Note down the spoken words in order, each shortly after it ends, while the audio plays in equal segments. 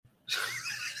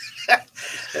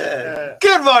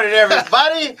Good morning,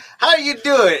 everybody. How you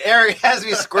doing? Eric has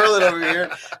me squirreling over here,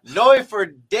 knowing for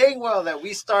dang well that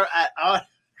we start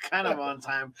kind of on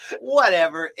time.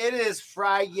 Whatever. It is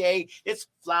FriYAY. It's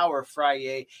Flower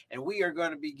FriYAY, and we are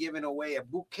going to be giving away a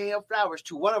bouquet of flowers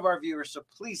to one of our viewers. So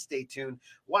please stay tuned.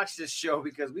 Watch this show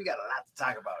because we got a lot to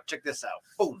talk about. Check this out.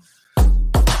 Boom.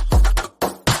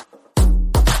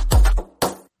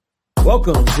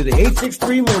 Welcome to the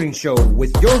 863 Morning Show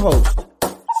with your host,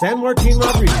 San Martin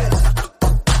Rodriguez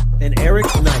and Eric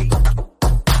Knight.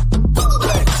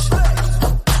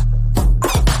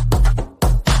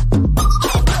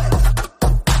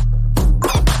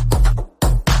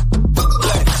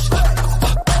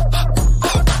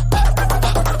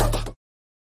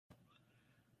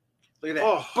 Look at that.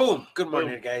 Oh, boom. Good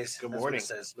morning, guys. Good morning. It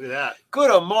says. Look at that.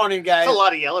 Good morning, guys. It's a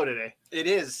lot of yellow today. It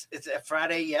is. It's a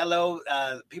Friday yellow.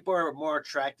 People are more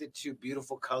attracted to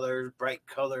beautiful colors, bright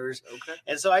colors. Okay.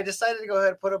 And so I decided to go ahead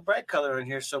and put a bright color in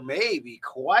here. So maybe,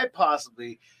 quite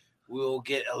possibly, we'll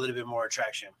get a little bit more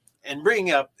attraction and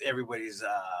bring up everybody's,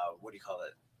 what do you call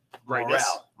it? Brightness.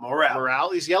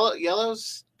 Morale. These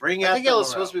yellows. Bring I out think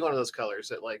yellow's supposed to be one of those colors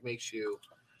that like makes you.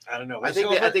 I don't know. I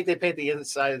think they paint the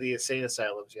inside of the insane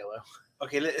asylums yellow.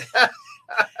 Okay,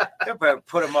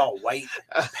 put them all white,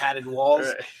 padded walls.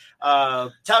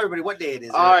 Right. Tell everybody what day it is.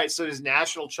 All right, so it is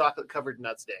National Chocolate Covered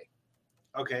Nuts Day.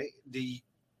 Okay. Do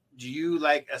you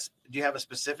like? Do you have a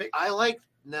specific?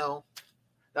 No.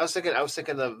 I was thinking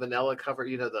the vanilla cover.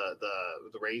 You know the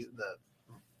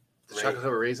chocolate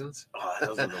covered raisins. Oh,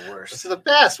 those are the worst. Those are the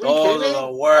best. Those are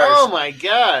the worst. Oh my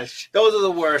gosh, those are the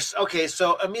worst. Okay,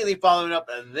 so immediately following up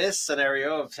on this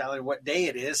scenario of telling what day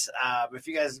it is, if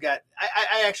you guys got,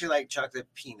 I actually like chocolate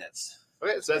peanuts.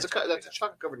 Okay, so that's a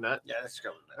chocolate covered nut. Yeah, that's a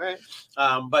chocolate nut.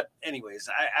 All right. But anyways,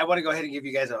 I want to go ahead and give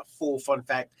you guys a full fun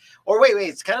fact. Or wait,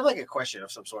 it's kind of like a question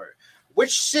of some sort.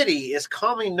 Which city is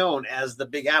commonly known as the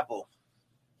Big Apple?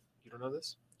 You don't know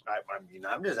this?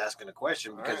 I'm just asking a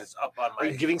question because it's up on my. Are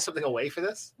you giving something away for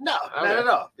this? No, not at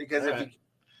all. Because then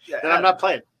I'm not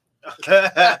playing.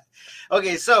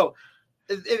 Okay, so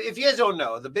if you guys don't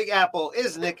know, the Big Apple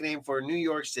is a nickname for New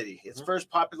York City. It's first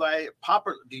popular.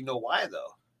 Do you know why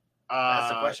though?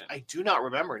 That's the question. I do not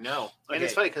remember. No, and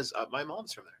it's funny because my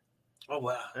mom's from there. Oh,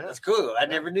 wow. Yeah. That's cool. I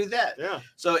never knew that. Yeah.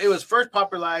 So it was first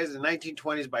popularized in the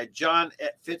 1920s by John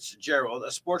Fitzgerald,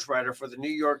 a sports writer for the New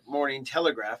York Morning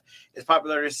Telegraph. Its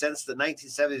popularity since the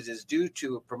 1970s is due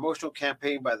to a promotional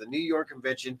campaign by the New York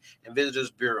Convention and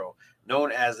Visitors Bureau,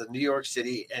 known as the New York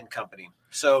City and Company.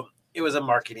 So it was a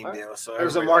marketing deal. So it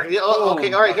was a marketing deal. Oh,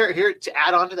 okay. All right. Here to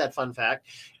add on to that fun fact,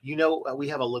 we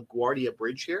have a LaGuardia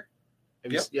Bridge here.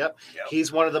 Yep.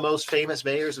 He's one of the most famous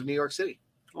mayors of New York City.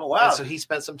 Oh, wow. And so he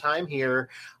spent some time here.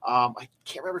 I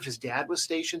can't remember if his dad was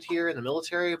stationed here in the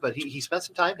military, but he spent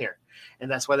some time here.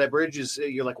 And that's why that bridge is,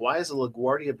 you're like, why is the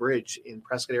LaGuardia Bridge in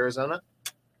Prescott, Arizona?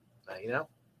 Now you know.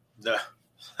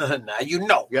 Now you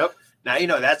know. Yep. Now you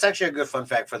know. That's actually a good fun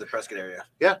fact for the Prescott area.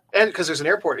 Yeah. And because there's an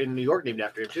airport in New York named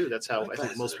after him, too. That's how I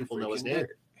think most people know his name.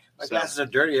 My glasses are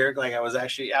dirty, Eric, like I was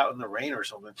actually out in the rain or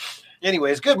something.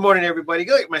 Anyways, good morning, everybody.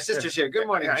 My sister's here. Good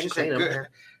morning. She said good.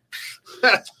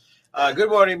 Good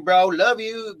morning, bro. Love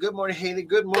you. Good morning, Haley.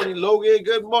 Good morning, Logan.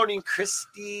 Good morning,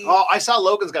 Christy. Oh, I saw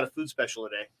Logan's got a food special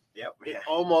today. Yep. It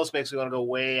almost makes me want to go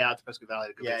way out to Prescott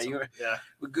Valley.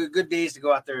 Good days to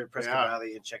go out there to Prescott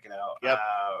Valley and check it out. Yep.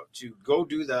 To go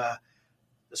do the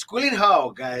Squealing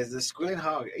Hog, guys. The Squealing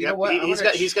Hog. You know what?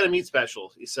 He's got a meat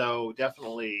special. So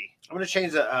definitely. I'm going to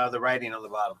change the writing on the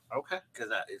bottom. Okay. Because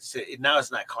now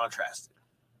it's not contrasted.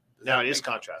 Now it is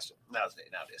contrasted. Now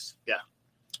it is. Yeah.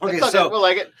 Okay, so we'll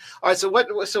like it. All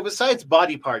right, so besides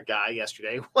body part guy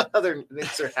yesterday, what other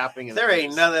things are happening? There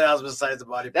ain't nothing else besides the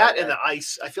body part. That and the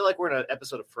ice. I feel like we're in an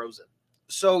episode of Frozen.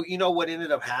 So you know what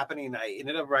ended up happening? I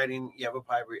ended up writing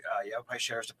Yavapai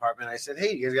Sheriff's Department. I said,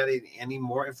 "Hey, you guys got any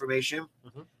more information?"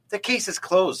 Mm-hmm. The case is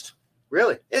closed.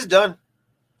 Really? It's done.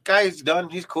 Guy's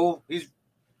done. He's cool. He's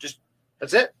just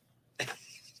that's it.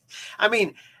 I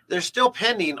mean, they're still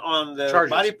pending on the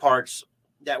charges. Body parts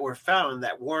that were found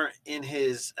that weren't in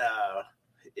his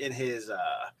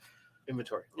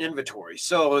inventory.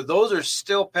 So those are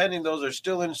still pending. Those are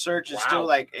still in search. It's still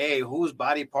like, hey, whose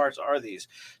body parts are these?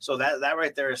 So that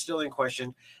right there is still in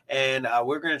question. And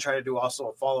we're going to try to do also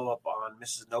a follow-up on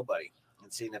Mrs. Nobody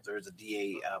and seeing if there's a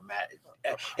DA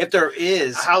if there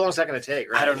is. How long is that going to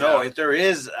take? Right? I don't know. If there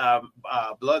is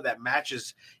blood that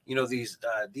matches, these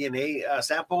DNA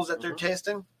samples that they're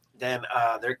testing, then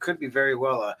there could be very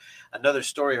well another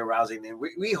story arousing, and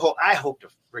I hope to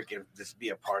freaking this be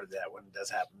a part of that when it does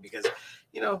happen, because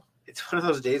it's one of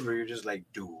those days where you're just like,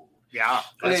 dude, Yeah,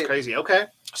 that's Okay. crazy. Okay.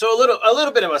 So a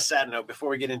little bit of a sad note before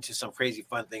we get into some crazy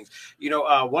fun things.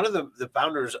 One of the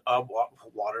founders of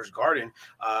Waters Garden,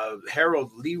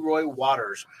 Harold Leroy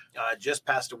Waters, just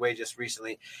passed away just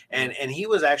recently, and he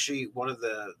was actually one of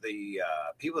the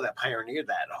people that pioneered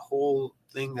that whole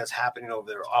thing that's happening over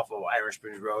there off of Iron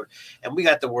Springs Road. And we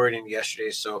got the word in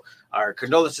yesterday, so our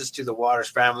condolences to the Waters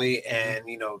family. And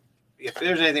if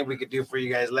there's anything we could do for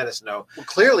you guys, let us know. Well,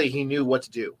 clearly he knew what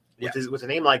to do with Yeah. with a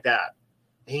name like that.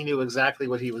 He knew exactly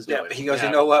what he was doing. Yeah, he goes, you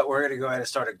know what? We're going to go ahead and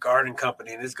start a garden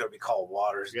company, and it's going to be called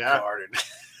Waters Garden.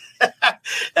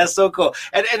 That's so cool.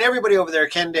 And everybody over there,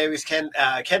 Ken Davis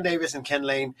and Ken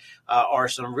Lane are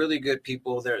some really good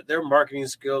people. Their marketing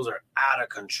skills are out of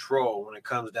control when it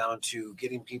comes down to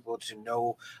getting people to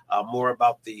know more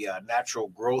about the natural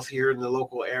growth here in the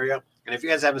local area. And if you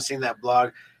guys haven't seen that blog,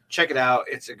 check it out.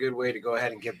 It's a good way to go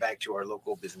ahead and give back to our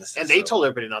local businesses. And they told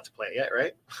everybody not to plant yet,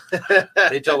 right?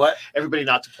 They told what? Everybody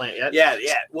not to plant yet. Yeah.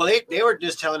 Well, they were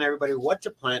just telling everybody what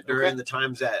to plant during the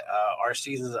times that our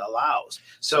season allows.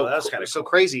 So that's kind of so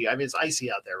crazy. I mean, it's icy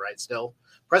out there, right? Still,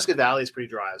 Prescott Valley is pretty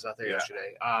dry. I was out there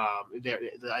yesterday.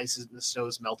 The ice and the snow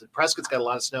is melted. Prescott's got a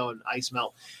lot of snow and ice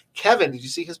melt. Kevin, did you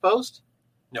see his post?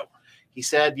 No. He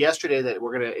said yesterday that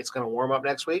it's gonna warm up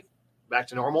next week. Back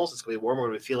to normals. It's gonna be warm. We're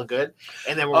gonna be feeling good,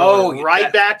 and then we're going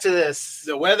right back to this.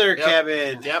 The weather,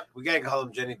 Kevin. Yep. We gotta call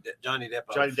him Johnny Depp. Johnny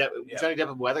Depp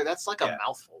of weather. That's like a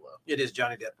mouthful, though. It is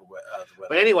Johnny Depp of weather.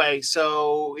 But anyway,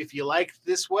 so if you like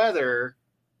this weather,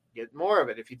 get more of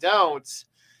it. If you don't,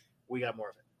 we got more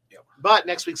of it. Yep. But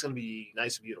next week's gonna be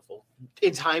nice and beautiful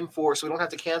in time so we don't have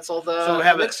to cancel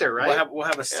the mixer, right? We'll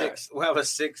have a sixth. We'll have a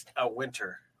sixth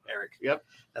winter, Eric. Yep.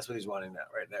 That's what he's wanting that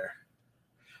right there.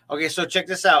 Okay, so check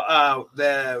this out.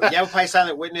 The Yavapai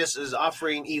Silent Witness is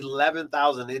offering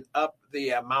 $11,000. It upped the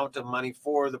amount of money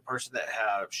for the person that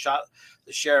shot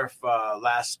the sheriff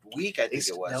last week. I think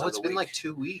it was. No, it's been like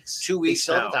 2 weeks. 2 weeks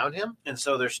still now. found him, and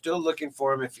so they're still looking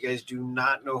for him. If you guys do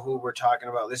not know who we're talking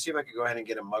about, let's see if I can go ahead and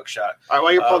get a mugshot. All right,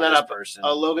 while you're pulling that up, person.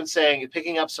 Logan saying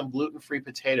picking up some gluten-free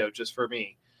potato just for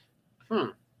me.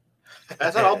 I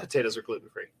thought all potatoes are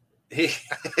gluten-free.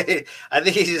 I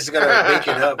think he's just gonna wake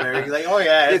it up, Eric. Like, oh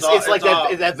yeah, it's like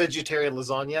that vegetarian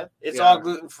lasagna. It's all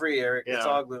gluten free, Eric. Yeah. It's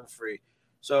all gluten free.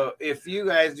 So if you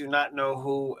guys do not know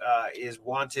who is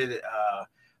wanted,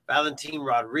 Valentin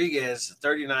Rodriguez,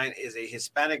 39, is a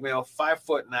Hispanic male,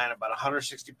 5'9", about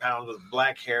 160 pounds, with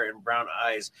black hair and brown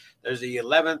eyes. There's a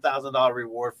 $11,000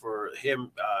 reward for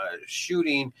him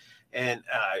shooting and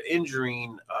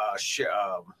injuring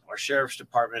our sheriff's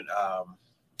department.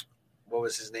 What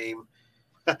was his name?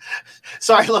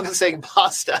 Sorry, Logan's saying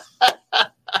pasta.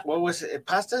 What was it?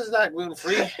 Pasta is not gluten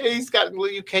free.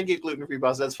 You can get gluten free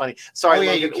pasta. That's funny. Sorry,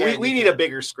 yeah, Logan. We need a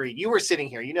bigger screen. You were sitting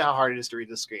here. You know how hard it is to read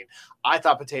the screen. I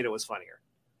thought potato was funnier.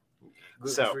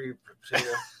 Gluten free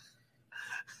potato.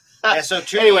 Yeah, so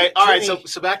anyway, all right.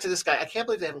 So back to this guy. I can't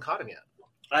believe they haven't caught him yet.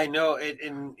 I know it,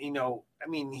 and I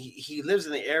mean, he lives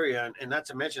in the area, and not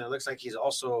to mention, it looks like he's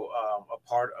also a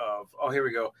part of. Oh, here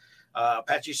we go.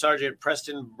 Apache Sergeant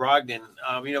Preston Brogdon.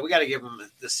 We got to give him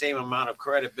the same amount of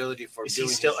credibility for doing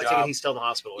his job. I think he's still in the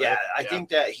hospital. Right? Yeah, I think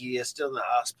that he is still in the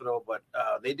hospital, but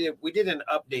we did an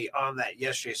update on that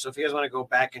yesterday. So if you guys want to go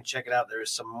back and check it out, there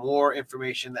is some more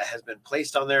information that has been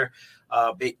placed on there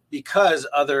because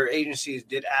other agencies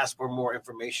did ask for more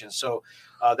information. So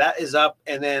that is up,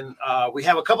 and then we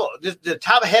have a couple. The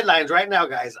top headlines right now,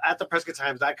 guys, at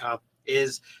theprescotttimes.com.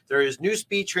 There is new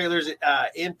speed trailers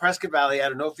in Prescott Valley. I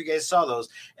don't know if you guys saw those.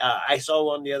 I saw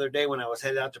one the other day when I was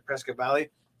headed out to Prescott Valley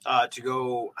to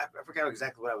go. I forgot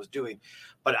exactly what I was doing,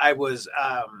 but I was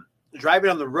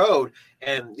driving on the road,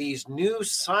 and these new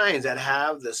signs that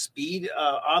have the speed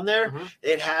on there,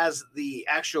 it has the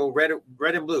actual red and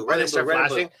blue. Red and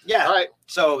blue. Yeah. All right.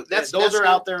 So those are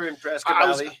out there in Prescott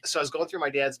Valley. I was going through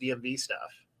my dad's DMV stuff,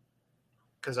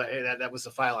 because that was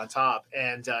the file on top,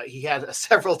 and he had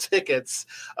several tickets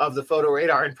of the photo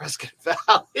radar in Prescott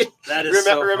Valley. That is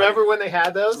remember when they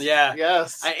had those? Yeah.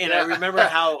 Yes. I remember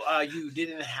how you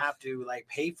didn't have to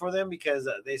pay for them, because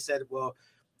they said, well,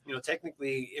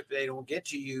 technically, if they don't get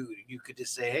to you, you could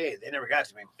just say, hey, they never got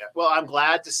to me. Yeah. Well, I'm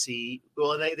glad to see.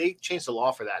 Well, they changed the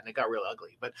law for that, and it got real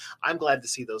ugly. But I'm glad to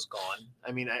see those gone.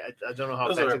 I mean, I don't know how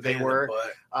effective they were,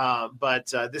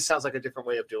 but this sounds like a different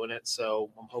way of doing it. So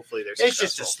hopefully they're successful.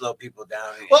 It's just to slow people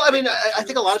down. Well, I mean, I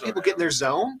think a lot of people get in their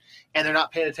zone, and they're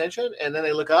not paying attention, and then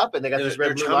they look up, and they got this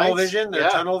red blue tunnel lights. vision. Their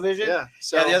tunnel vision. Yeah.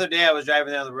 So the other day I was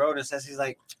driving down the road, and Cecily's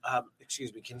like,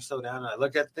 excuse me, can you slow down? And I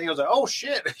looked at the thing. I was like, oh,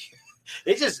 shit.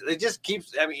 It just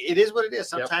keeps. I mean, it is what it is.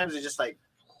 Sometimes it's just like,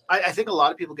 I think a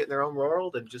lot of people get in their own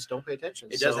world and just don't pay attention.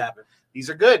 It does happen. These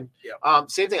are good. Yeah.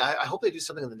 Same thing. I hope they do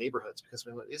something in the neighborhoods because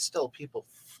it's still people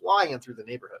flying through the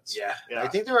neighborhoods. Yeah. Yeah. I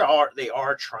think they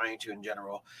are trying to in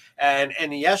general. And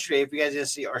yesterday, if you guys didn't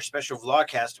see our special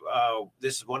vlogcast,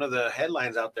 this is one of the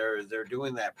headlines out there. They're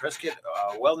doing that Prescott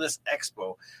Wellness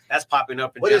Expo. That's popping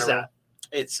up in What general. is that?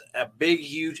 It's a big,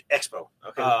 huge expo.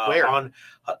 Okay, where? On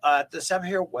at the Sam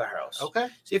Hill warehouse. Okay.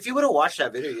 See, if you would have watched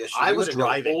that video yesterday, I was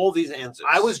driving. all these answers.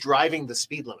 I was driving the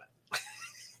speed limit.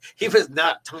 He was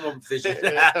not tunnel vision.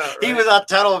 Right. He was on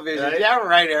tunnel vision. Right. Yeah,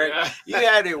 right, Eric. Yeah. You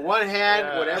had in one hand,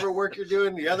 Yeah. whatever work you're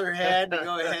doing, the other hand, to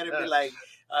go ahead and be like,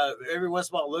 every once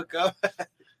in a while, look up.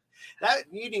 That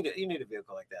you need a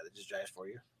vehicle like that just drives for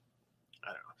you. I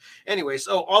don't know. Anyway,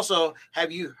 so also,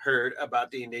 have you heard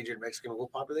about the endangered Mexican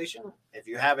wolf population? If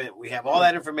you haven't, we have all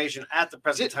that information at the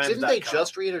Prescott Times. Didn't they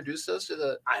just reintroduce those to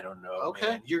the? I don't know. Okay.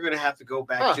 Man. You're going to have to go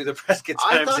back to the Prescott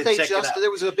Times I thought and they check it out.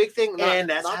 there was a big thing, And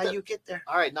that's how you get there.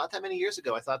 All right, not that many years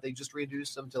ago, I thought they just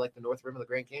reintroduced them to like the North Rim of the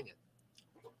Grand Canyon.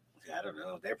 I don't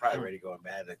know. They're probably already going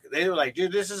bad. They were like,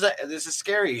 dude, this is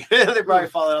scary. They're probably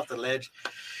falling off the ledge,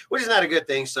 which is not a good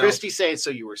thing. So Christy saying,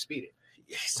 so you were speeding.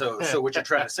 So what you're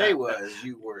trying to say was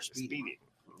you were speeding.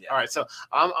 Yeah. All right, so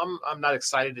I'm not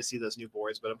excited to see those new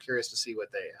boards, but I'm curious to see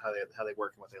how they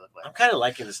work and what they look like. I'm kind of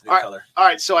liking this new color. All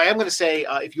right, so I am going to say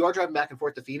if you are driving back and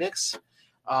forth to Phoenix,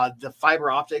 the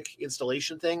fiber optic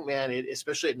installation thing, man,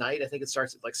 especially at night, I think it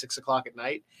starts at like 6:00 at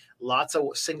night. Lots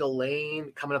of single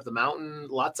lane coming up the mountain,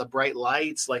 lots of bright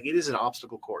lights. Like it is an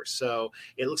obstacle course, so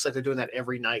it looks like they're doing that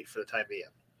every night for the time being.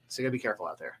 So you gotta be careful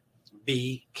out there.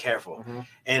 Be careful. Mm-hmm.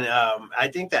 And I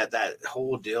think that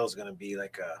whole deal is going to be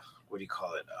like a, what do you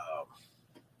call it?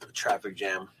 A traffic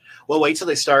jam. Well, wait till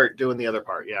they start doing the other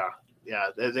part. Yeah,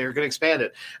 they're going to expand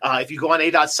it. If you go on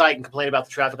ADOT's site and complain about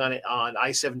the traffic on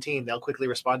I-17, they'll quickly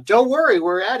respond, "Don't worry,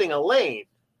 we're adding a lane."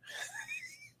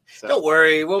 So, don't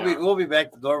worry, we'll be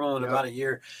back to normal in about a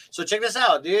year. So check this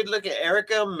out, dude. Look at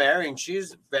Erica Marin.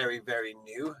 She's very, very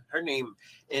new. Her name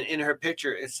in her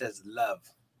picture it says love.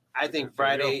 I think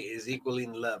Friday is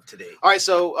equaling love today. All right,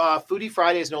 so Foodie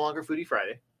Friday is no longer Foodie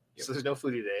Friday. Yep. So there's no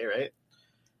Foodie today, right?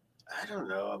 I don't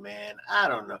know, man. I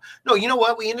don't know. No, you know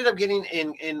what? We ended up getting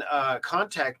in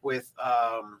contact with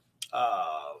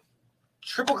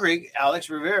Triple Creek, Alex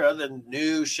Rivera, the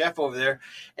new chef over there,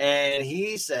 and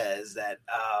he says that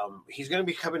he's going to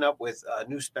be coming up with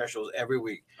new specials every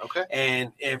week. Okay.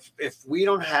 And if we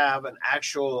don't have an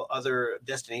actual other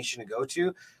destination to go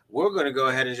to, we're going to go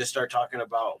ahead and just start talking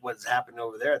about what's happening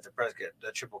over there at the Prescott,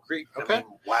 the Triple Creek. Okay. I mean,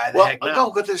 why the heck not?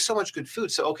 No, but there's so much good food.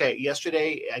 So, okay,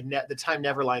 yesterday, the time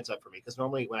never lines up for me because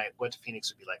normally when I went to Phoenix,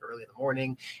 it would be like early in the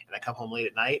morning and I come home late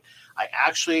at night. I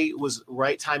actually was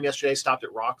right time yesterday, stopped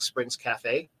at Rock Springs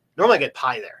Cafe. Normally I get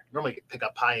pie there. Normally I get pick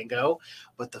up pie and go.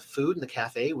 But the food in the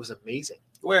cafe was amazing.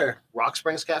 Where? Rock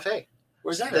Springs Cafe.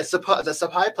 Where's that? That's the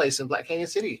pie place in Black Canyon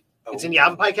City. Oh. It's in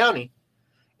Yavapai County.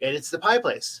 And it's the pie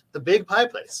place, the big pie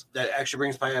place. That actually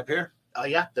brings pie up here?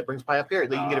 Yeah, that brings pie up here. You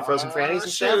can get it frozen Franny's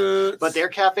and stuff. But their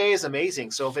cafe is amazing.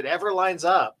 So if it ever lines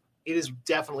up, it is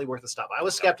definitely worth a stop. I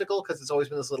was skeptical because it's always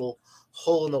been this little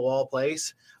hole in the wall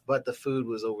place. But the food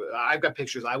was over. I've got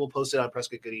pictures. I will post it on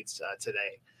Prescott Good Eats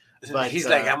today. But he's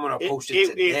like, I'm going to post it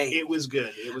today. It was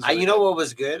good. It was. You know what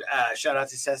was good? Shout out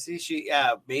to Ceci. She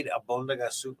made a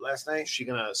bondaga soup last night. She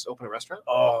going to open a restaurant?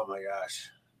 Oh, my gosh.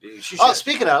 Dude,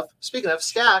 speaking of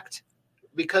Stacked,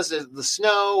 because of the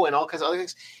snow and all kinds of other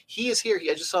things, he is here.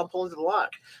 I just saw him pull into the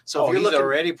lot. So if you're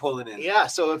already pulling in. Yeah.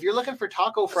 So if you're looking for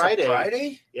Taco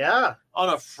Friday, yeah, on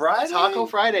a Friday, Taco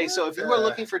Friday. So if you were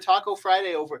looking for Taco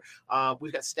Friday over,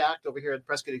 we've got Stacked over here at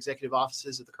Prescott Executive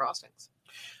Offices at the Crossings.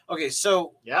 Okay,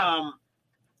 so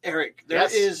Eric, there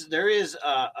is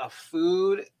a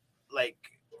food like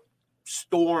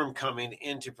storm coming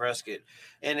into Prescott,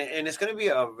 and it's going to be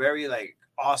a very like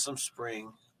awesome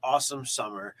spring, awesome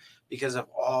summer because of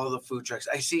all the food trucks.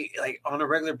 I see like on a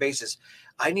regular basis,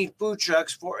 I need food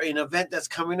trucks for an event that's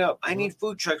coming up. I need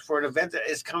food trucks for an event that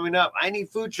is coming up. I need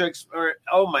food trucks for,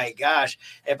 oh my gosh.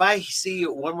 If I see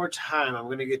it one more time, I'm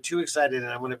going to get too excited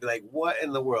and I'm going to be like, what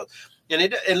in the world? And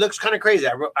it looks kind of crazy.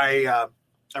 I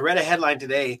read a headline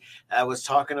today that was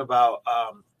talking about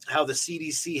how the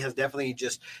CDC has definitely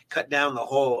just cut down the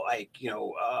whole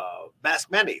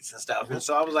mask mandates and stuff. And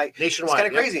so I was like, nationwide, it's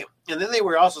kind of crazy. And then they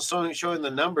were also showing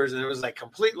the numbers, and it was like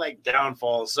complete like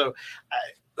downfall. So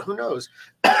who knows?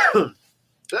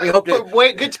 We hope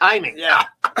wait, good timing. Yeah.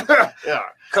 Yeah.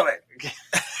 Come on.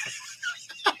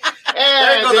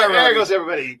 There goes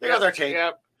everybody. There goes our tape.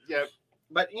 Yep.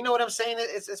 But you know what I'm saying?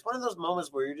 It's one of those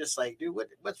moments where you're just like, dude,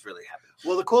 what's really happening?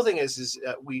 Well, the cool thing is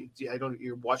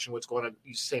you're watching what's going on.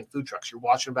 You're saying food trucks. You're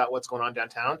watching about what's going on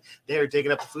downtown. They're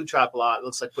digging up the food truck lot. It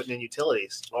looks like putting in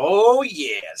utilities. Oh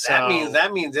yeah, So,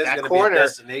 that means there's going to be a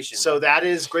destination. So that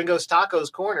is Gringo's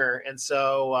Tacos Corner, and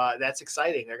so that's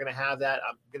exciting. They're going to have that.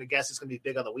 I'm going to guess it's going to be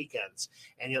big on the weekends,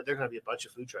 and they're going to be a bunch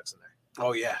of food trucks in there.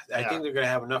 Oh yeah, I think they're going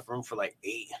to have enough room for like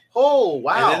 8. Oh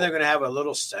wow! And then they're going to have a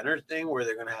little center thing where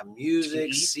they're going to have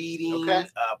music, seating,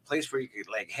 place where you could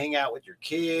like hang out with your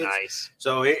kids. Nice.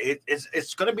 So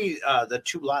it's going to be the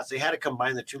 2 lots. They had to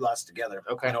combine the 2 lots together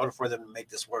in order for them to make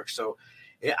this work. So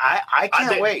I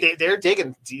can't wait. They're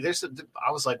digging.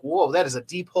 I was like, whoa, that is a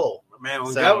deep hole, man.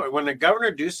 When the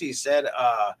Governor Ducey said,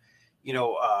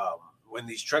 when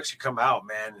these trucks could come out,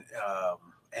 man,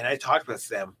 and I talked with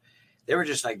them. They were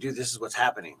just like, dude, this is what's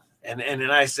happening. And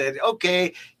then I said,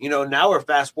 okay, now we're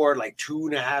fast forward like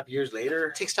 2.5 years later.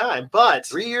 It takes time, but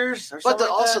 3 years. But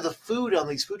also the food on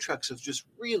these food trucks has just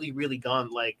really, really gone.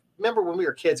 Like, remember when we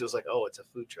were kids, it was like, oh, it's a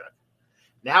food truck.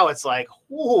 Now it's like,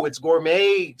 whoa, it's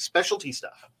gourmet specialty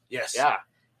stuff. Yes. Yeah.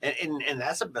 And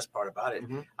that's the best part about it.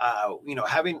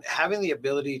 Having the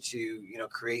ability to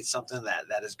create something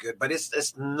that is good, but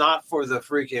it's not for the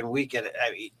freaking weekend.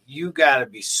 I mean, you got to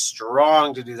be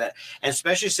strong to do that, and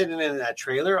especially sitting in that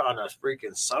trailer on a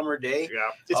freaking summer day. Yeah,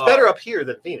 it's better up here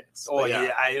than Phoenix. Oh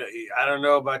yeah, I don't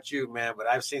know about you, man, but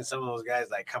I've seen some of those guys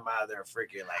like come out of there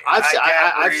freaking like.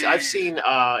 I've seen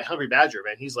Hungry Badger,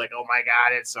 man. He's like, oh my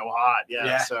god, it's so hot.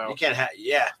 Yeah. So you can't have.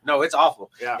 Yeah, no, it's awful.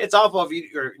 Yeah, it's awful if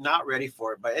you're not ready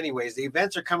for it. But anyways, the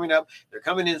events are coming up. They're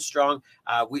coming in strong.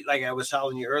 Like I was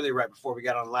telling you earlier, right before we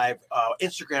got on live,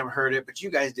 Instagram heard it, but you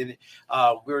guys didn't.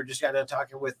 We were just got done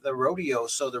talking with the rodeo.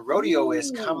 So the rodeo is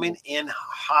coming in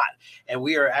hot, and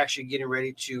we are actually getting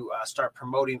ready to start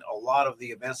promoting a lot of the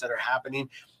events that are happening.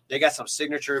 They got some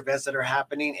signature events that are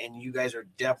happening, and you guys are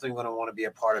definitely going to want to be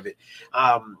a part of it.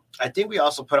 I think we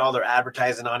also put all their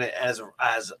advertising on it as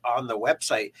on the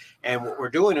website. And what we're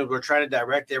doing is we're trying to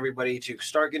direct everybody to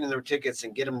start getting their tickets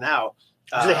and get them now.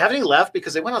 Do they have any left?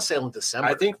 Because they went on sale in December.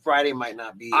 I think Friday might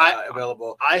not be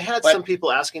available. I had some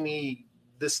people asking me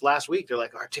this last week. They're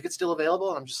like, "Are tickets still available?"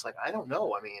 And I'm just like, I don't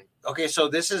know. I mean, okay, so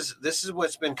this is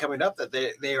what's been coming up, that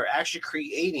they are actually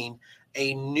creating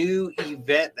a new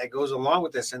event that goes along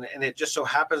with this, and it just so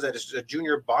happens that it's a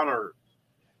Junior Bonner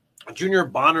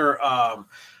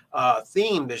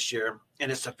theme this year,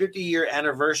 and it's the 50-year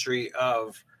anniversary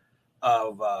of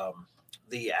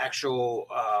the actual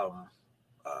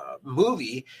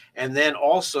movie, and then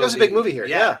also it was a big movie here.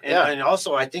 Yeah. And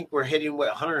also I think we're hitting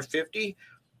 150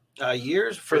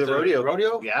 years for the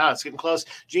rodeo. Yeah, it's getting close.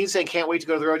 Gene's saying can't wait to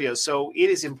go to the rodeo. So it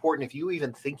is important, if you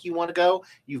even think you want to go,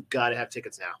 you've got to have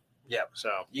tickets now. Yeah, so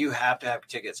you have to have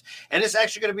tickets, and it's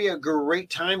actually going to be a great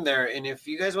time there. And if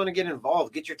you guys want to get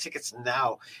involved, get your tickets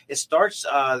now. It starts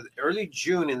early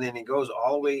June, and then it goes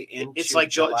all the way into it's like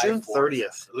June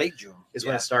 30th, late June is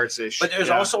when it starts. But there's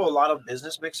also a lot of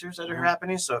business mixers that are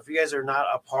happening. So if you guys are not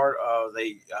a part of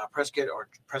the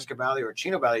Prescott Valley or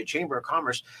Chino Valley Chamber of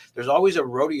Commerce, there's always a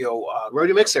rodeo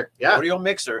mixer. Yeah, rodeo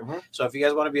mixer. So if you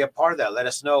guys want to be a part of that, let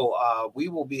us know. We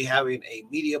will be having a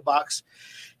media box.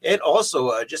 And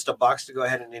also just a box to go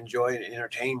ahead and enjoy and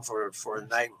entertain for the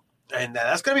night. And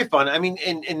that's going to be fun. I mean,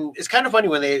 and it's kind of funny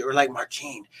when they were like,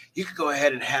 Martine, you could go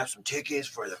ahead and have some tickets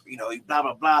for the, blah,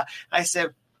 blah, blah. I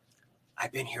said,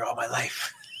 I've been here all my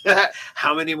life.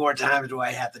 How many more times do I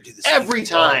have to do this? Every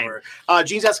time.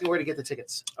 Gene's asking where to get the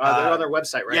tickets. They're on their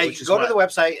website, right? Yeah, you can go to the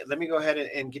website. Let me go ahead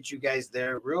and get you guys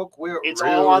there real quick. It's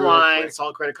all online. It's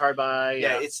all credit card buy.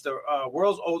 Yeah, it's the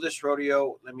world's oldest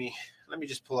rodeo. Let me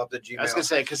just pull up the Gmail. I was going to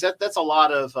say, because that's a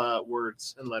lot of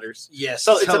words and letters. Yes.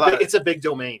 So it's a big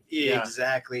domain. Yeah.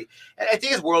 Exactly. And I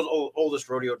think it's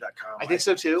worldsoldestrodeo.com. I think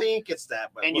so too. I think it's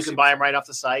that. But and you can buy them right off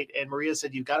the site. And Maria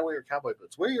said, you've got to wear your cowboy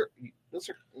boots. Where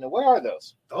are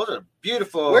those? Those are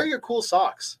beautiful. Where are your cool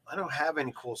socks? I don't have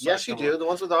any cool socks. Yes, you do. The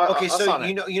ones with the okay, so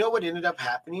you know what ended up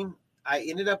happening? I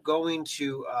ended up going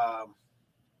to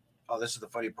this is the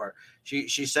funny part. She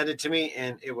sent it to me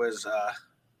and it was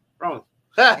wrong.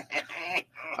 All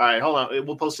right, hold on.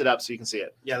 We'll post it up so you can see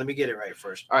it. Yeah, let me get it right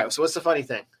first. All right, so what's the funny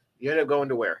thing? You ended up going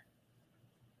to where?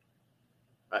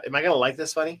 Am I going to like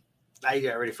this funny? I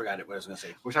already forgot what I was going to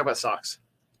say. We're talking about socks.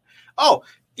 Oh,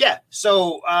 yeah.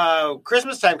 So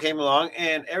Christmas time came along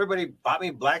and everybody bought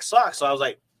me black socks. So I was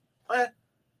like, what?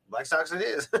 Black socks it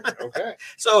is. Okay.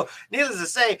 So needless to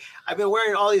say, I've been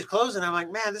wearing all these clothes and I'm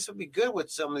like, man, this would be good with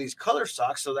some of these color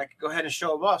socks so that I could go ahead and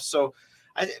show them off. So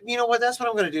you know what? That's what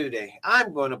I'm going to do today.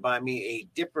 I'm going to buy me a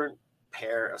different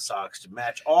pair of socks to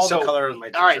match all the color of my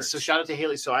t-shirts. All right. So shout out to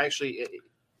Haley. So I actually,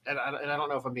 and I don't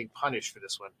know if I'm being punished for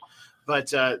this one,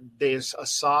 but there's a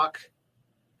sock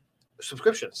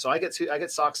subscription. So I get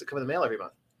socks that come in the mail every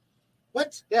month.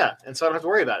 What? Yeah, and so I don't have to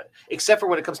worry about it, except for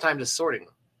when it comes time to sorting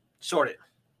them. Sort it.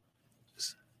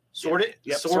 Sort it?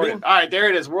 Yep, Sorting? All right, there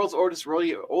it is. World's oldest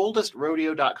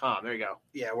rodeo.com. There you go.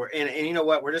 Yeah, and you know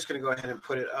what? We're just going to go ahead and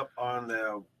put it up on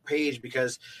the page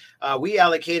because we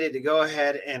allocated to go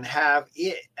ahead and have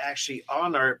it actually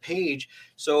on our page.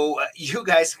 So you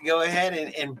guys can go ahead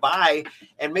and buy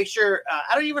and make sure.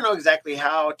 I don't even know exactly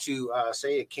how to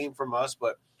say it came from us,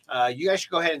 but you guys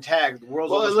should go ahead and tag the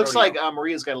world's oldest rodeo. Well, it looks like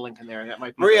Maria's got a link in there. That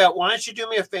might be Maria, why don't you do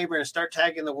me a favor and start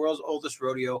tagging the world's oldest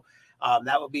rodeo?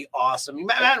 That would be awesome.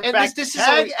 Matter of fact,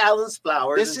 tag Alan's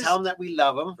Flowers and tell them that we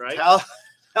love them. Right. Tell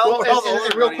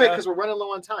and real quick, because we're running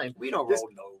low on time. We don't roll.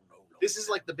 No. This is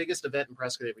like the biggest event in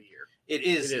Prescott every year. It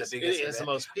is. The biggest event. It's the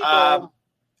most people.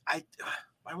 I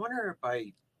wonder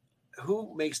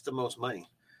who makes the most money.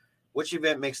 Which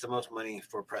event makes the most money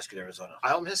for Prescott, Arizona? I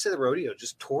don't necessarily the rodeo,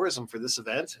 just tourism for this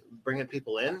event, bringing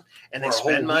people in, and they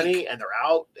spend money, and they're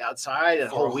outside a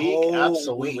whole week.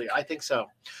 Absolutely, I think so. All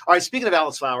right, speaking of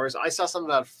Alan's Flowers, I saw something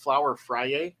about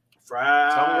FriYAY.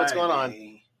 Tell me what's going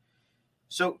on.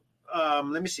 So,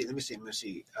 let me see.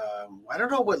 I don't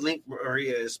know what link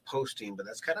Maria is posting, but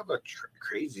that's kind of a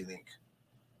crazy link.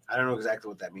 I don't know exactly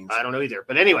what that means. I don't know either.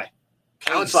 But anyway,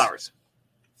 Alan's Flowers.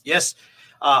 Yes.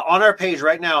 On our page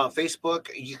right now on Facebook,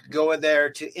 you can go in there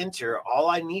to enter. All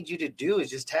I need you to do is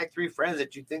just tag 3 friends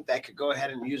that you think that could go ahead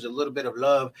and use a little bit of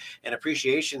love and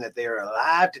appreciation that they are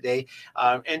alive today,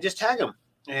 and just tag them.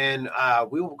 And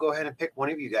we will go ahead and pick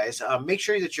one of you guys. Make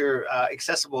sure that you're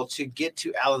accessible to get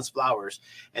to Alan's Flowers.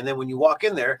 And then when you walk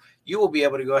in there, you will be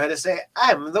able to go ahead and say,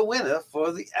 I'm the winner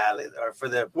for the Alan or for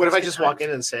the. What if I just walk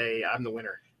in and say, I'm the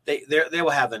winner? They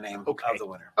will have the name of the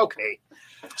winner. Okay.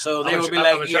 So they will be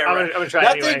like, I'm gonna try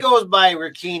nothing anyway. Goes by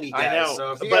Rikini, guys. I know.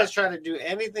 So if you guys try to do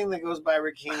anything that goes by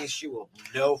Rikini, she will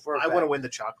know for a fact. I want to win the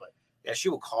chocolate. Yeah, she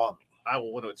will call me. I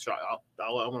will win the chocolate. I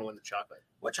want to win the chocolate.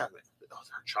 What chocolate? Oh,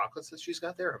 her chocolates that she's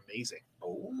got there are amazing.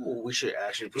 Oh, we should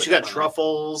actually. She got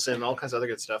truffles and all kinds of other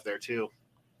good stuff there too.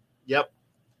 Yep.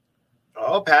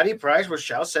 Oh, Patty Price with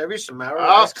Shao Sevi Samara.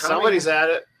 Oh, somebody's at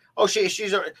it. Oh,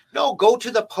 she's no. Go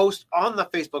to the post on the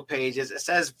Facebook page. It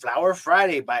says Flower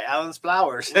Friday by Alan's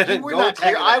Flowers. We're not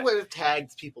clear. I would have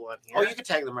tagged people on here. Oh, you can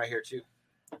tag them right here too.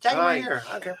 Tag them right here.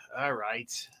 Okay. All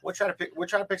right. We're trying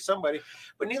to pick somebody.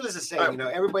 But needless to say,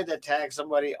 everybody that tags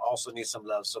somebody also needs some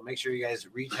love. So make sure you guys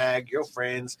retag your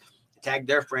friends, tag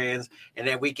their friends, and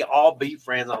then we can all be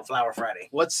friends on Flower Friday.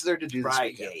 What's there to do this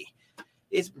weekend?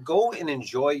 It's go and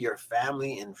enjoy your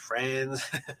family and friends.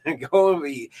 I'm going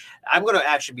to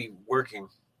actually be working.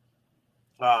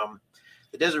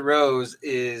 The Desert Rose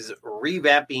is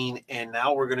revamping, and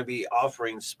now we're going to be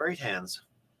offering spray tans.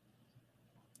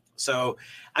 So,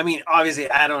 I mean,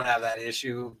 obviously, I don't have that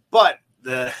issue, but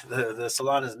the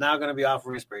salon is now going to be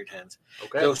offering spray tans.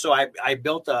 Okay. So I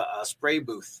built a spray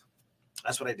booth.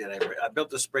 That's what I did. I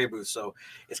built a spray booth. So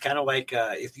it's kind of like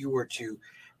if you were to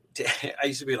I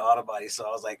used to be an auto body, so I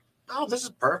was like, oh, this is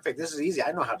perfect. This is easy.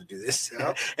 I know how to do this.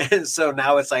 Yep. And so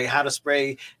now it's like how to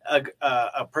spray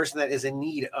a person that is in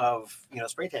need of,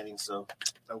 spray tanning. So,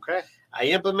 okay. I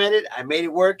implemented, I made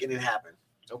it work, and it happened.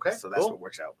 Okay. So that's what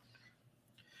works out.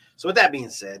 So with that being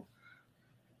said,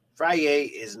 FriYAY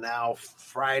is now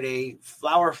Friday,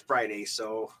 Flower Friday.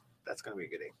 So that's going to be a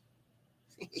good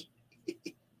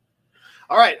day.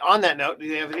 All right. On that note, do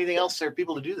you have anything else for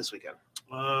people to do this weekend?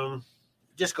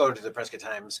 Just go to the Prescott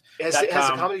Times. Has the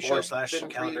comedy show been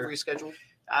rescheduled?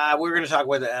 We're going to talk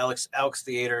with the Alex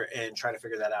Theater and try to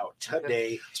figure that out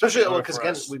today. Especially because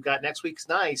again, we've got next week's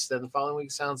nice, then the following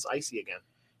week sounds icy again.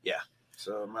 Yeah,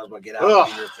 so might as well get out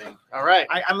and do your thing. All right,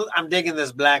 I'm digging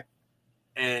this black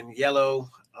and yellow.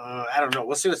 I don't know.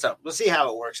 We'll see what's up. We'll see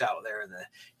how it works out there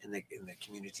in the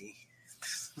community.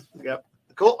 Yep.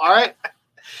 Cool. All right.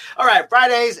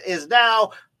 Fridays is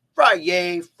now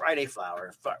FriYAY, Friday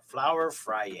Flower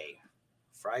FriYAY.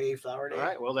 FriYAY Flower Day. All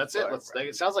right, well, that's it.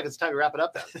 It sounds like it's time to wrap it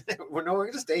up then. We're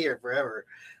going to stay here forever.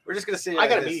 We're just going to sit here. I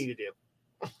got a meeting to do.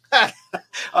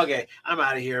 Okay, I'm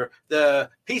out of here. The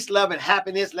peace, love, and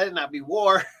happiness, let it not be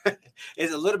war,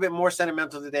 is a little bit more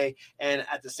sentimental today. And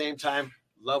at the same time,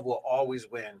 love will always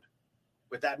win.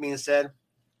 With that being said,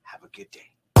 have a good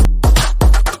day.